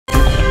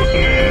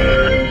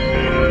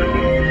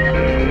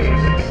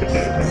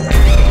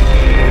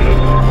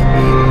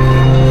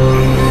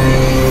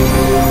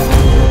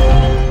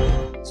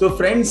So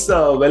friends,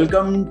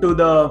 welcome to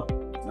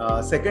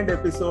the second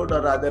episode, or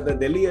rather the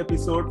Delhi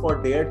episode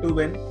for Dare to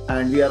Win.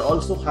 And we are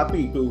also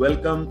happy to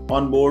welcome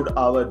on board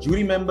our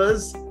jury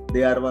members.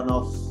 They are one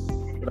of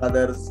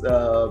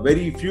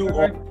very few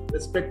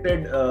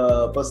respected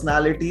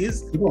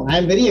personalities.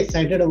 I'm very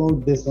excited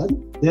about this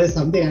one. There's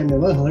something I've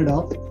never heard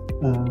of.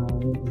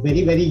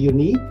 Very, very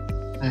unique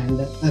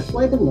and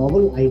quite a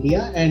novel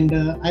idea. And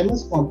I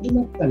must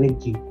compliment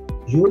Kanak ji,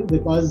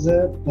 because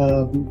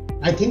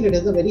I think it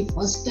is the very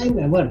first time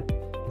ever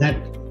that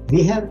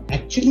we have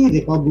actually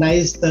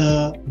recognized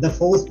the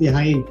force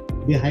behind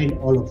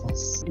all of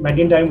us.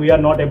 Many times we are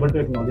not able to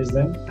acknowledge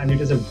them, and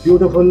it is a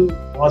beautiful,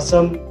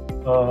 awesome,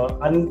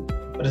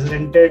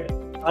 unprecedented,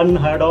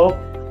 unheard of,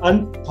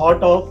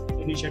 unthought of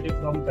initiative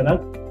from Kanak,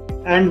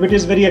 and which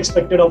is very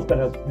expected of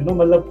Kanak.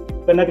 मतलब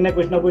कनक ने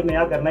कुछ ना कुछ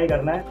नया करना ही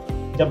करना है.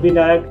 जब भी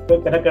नया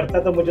कनक करता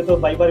है तो मुझे तो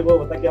बार बार वो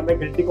होता है कि हमें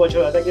गिल्टी कॉन्शियस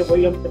हो जाता है कि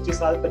वही हम 25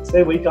 साल तक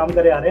से वही काम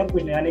करे आ रहे हैं, हम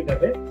कुछ नया नहीं कर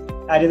रहे.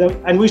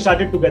 And we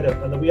started together.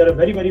 We are a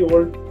very, very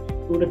old,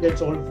 2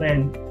 decades old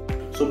friend.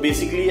 So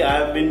basically, I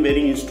have been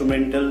very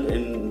instrumental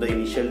in the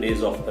initial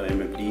days of the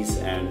MFDs,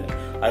 and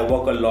I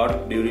work a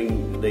lot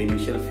during the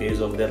initial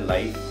phase of their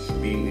life,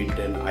 be it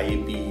an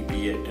IAP,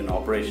 be it an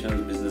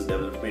operations, business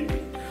development.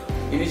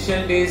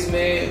 Initial days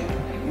में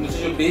मुझे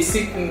जो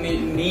basic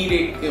need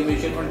एक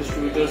mutual fund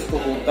distributors को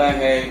होता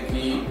है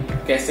कि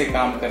कैसे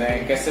काम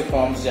करें, कैसे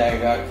फॉर्म्स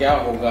जाएगा, क्या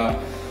होगा,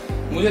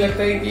 मुझे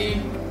लगता है कि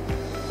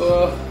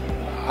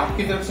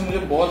आपकी तरफ से मुझे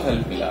बहुत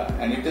हेल्प मिला,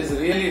 and it is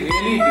really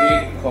really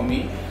great for me.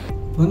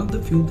 One of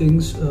the few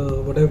things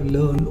what I've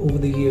learned over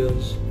the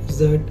years is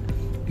that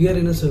we are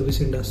in a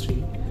service industry,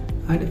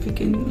 and if we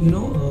can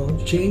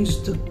change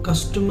the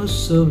customer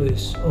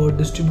service or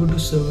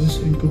distributor service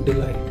into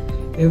delight,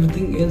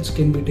 everything else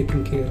can be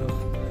taken care of.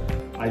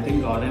 I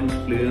think RMs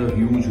play a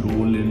huge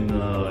role in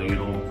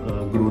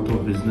growth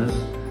of business,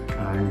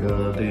 and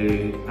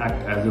they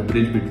act as a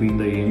bridge between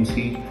the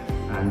AMC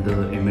and the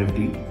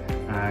MFD.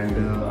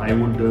 And I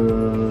would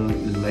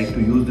like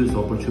to use this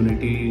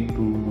opportunity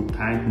to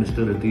thank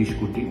Mr. Ratish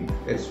Kuti.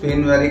 It's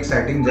been very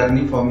exciting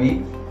journey for me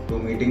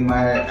to meeting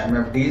my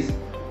MFDs.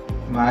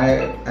 My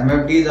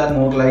MFDs are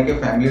more like a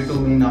family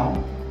to me now.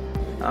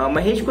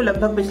 Mahesh को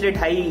लगभग पिछले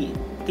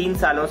 2.5-3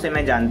 सालों से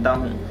मैं जानता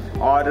हूं,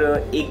 और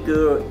एक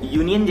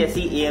यूनियन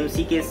जैसी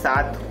एएमसी के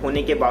साथ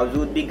होने के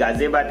बावजूद भी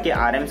गाजियाबाद के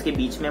आरएम्स के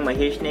बीच में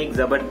महेश ने एक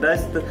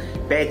जबरदस्त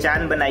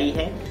पहचान बनाई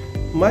है.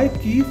 My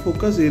key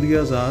focus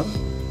areas are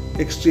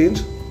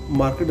exchange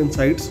market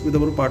insights with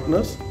our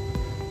partners,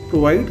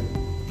 provide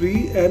pre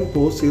and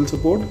post sale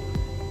support,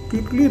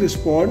 quickly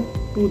respond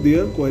to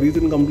their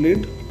queries and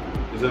complaint.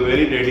 He's a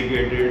very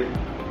dedicated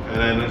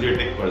and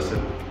energetic person.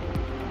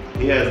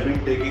 He has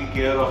been taking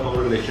care of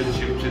our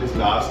relationship since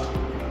last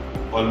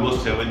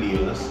almost 7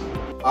 years.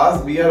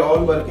 As we are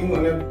all working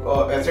on a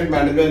asset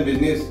management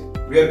business,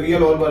 where we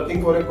are all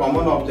working for a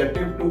common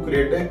objective to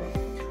create a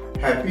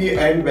happy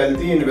and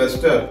wealthy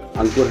investor.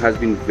 Ankur has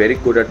been very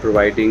good at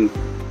providing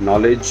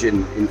knowledge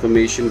and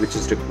information which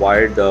is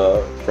required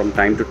from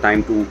time to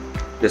time to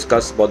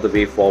discuss about the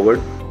way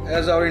forward.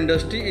 As our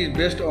industry is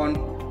based on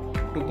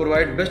to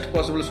provide best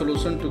possible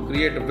solution to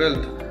create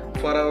wealth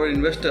for our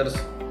investors.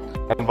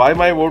 And why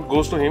my vote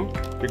goes to him?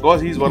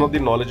 Because he is one of the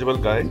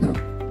knowledgeable guy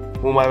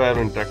whom I have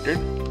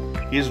interacted.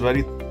 He is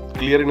very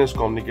clear in his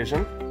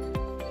communication.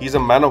 He is a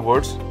man of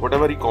words.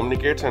 Whatever he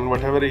communicates and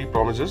whatever he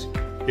promises,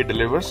 he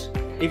delivers.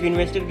 If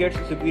investor gets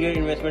superior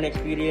investment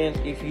experience,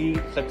 if he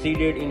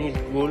succeeded in his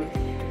goal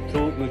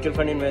through mutual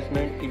fund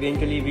investment,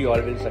 eventually we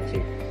all will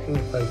succeed.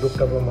 I looked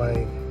over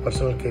my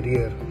personal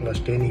career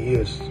last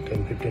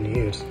 10-15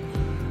 years.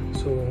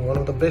 So one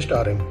of the best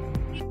RM.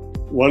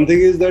 One thing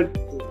is that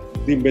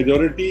the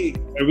majority,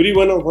 every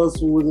one of us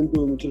who is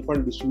into mutual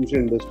fund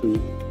distribution industry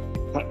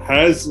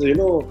has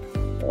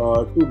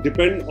to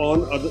depend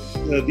on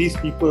these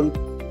people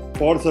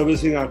for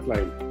servicing our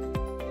client.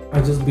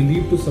 I just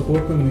believe to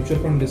support my mutual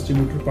fund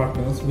distributor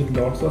partners with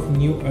lots of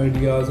new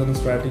ideas and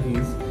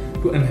strategies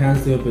to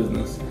enhance their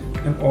business,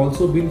 and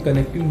also been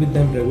connecting with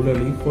them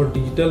regularly for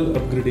digital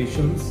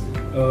upgradations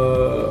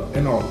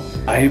and all.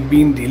 I have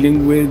been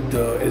dealing with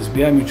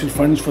SBI mutual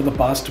funds for the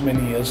past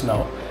many years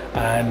now,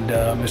 and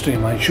Mr.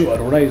 Himanshu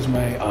Arora is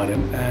my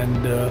RM,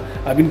 and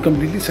I've been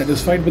completely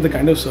satisfied with the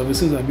kind of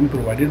services I've been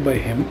provided by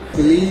him. I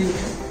believe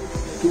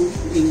to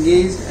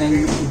engage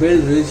and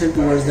build relation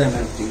towards the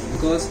MFD,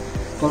 because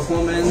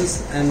performance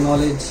and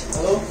knowledge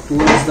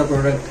towards the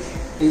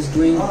product is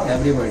doing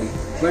everybody,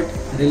 but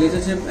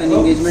relationship and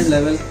engagement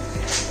level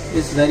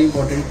is very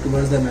important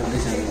towards the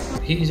MFD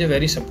channel. He is a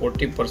very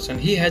supportive person.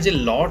 He has a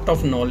lot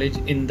of knowledge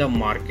in the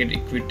market,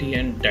 equity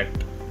and debt.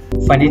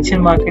 Financial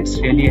markets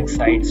really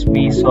excites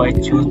me, so I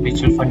choose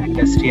mutual fund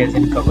industry as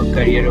a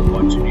career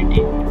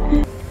opportunity.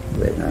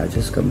 When I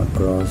just come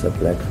across a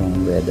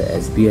platform where the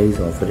SBI is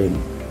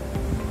offering,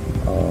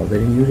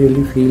 wherein you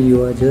really feel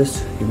you are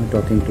just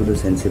talking to the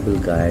sensible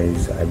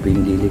guys. I've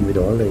been dealing with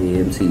all the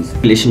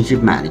AMCs.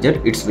 Relationship manager,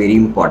 it's very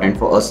important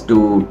for us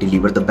to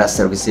deliver the best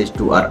services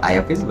to our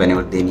IFAs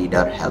whenever they need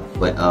our help.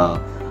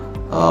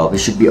 We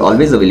should be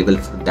always available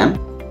for them.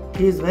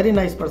 he is very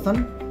nice person.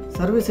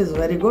 Service is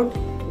very good.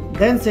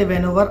 Then say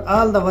whenever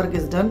all the work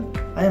is done,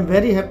 I am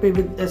very happy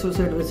with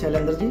associate with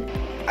Shailendra ji.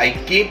 I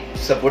keep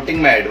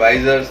supporting my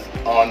advisors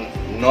on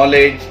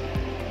knowledge,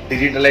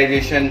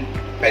 digitalization,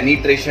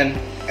 penetration,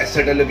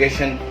 asset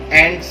allocation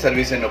and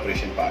service and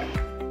operation part.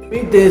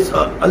 It is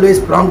always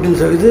prompt in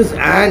services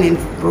and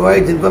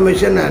provides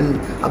information and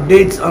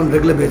updates on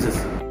regular basis.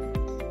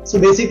 So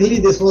basically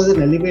this was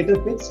an elevator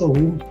pitch. So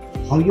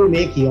how you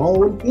make your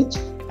own pitch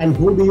and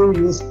who do you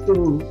use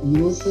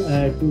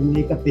to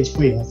make a pitch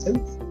for yourself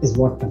is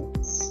what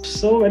counts.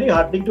 So very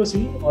heartening to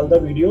see all the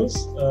videos.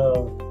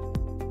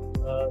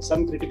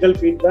 Some critical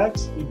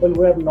feedbacks. People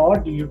who have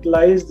not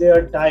utilized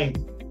their time,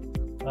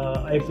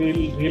 I feel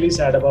really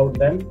sad about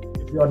them.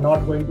 If you are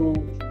not going to,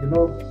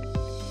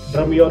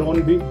 drum your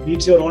own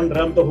beats your own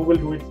drum, so who will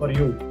do it for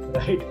you,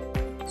 right?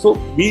 So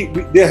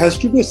there has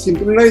to be a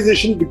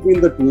synchronization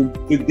between the two.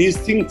 If these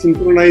things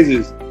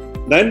synchronizes,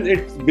 then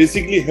it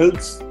basically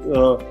helps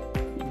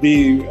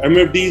the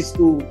MFDs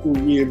to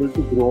be able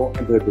to grow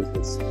their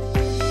business.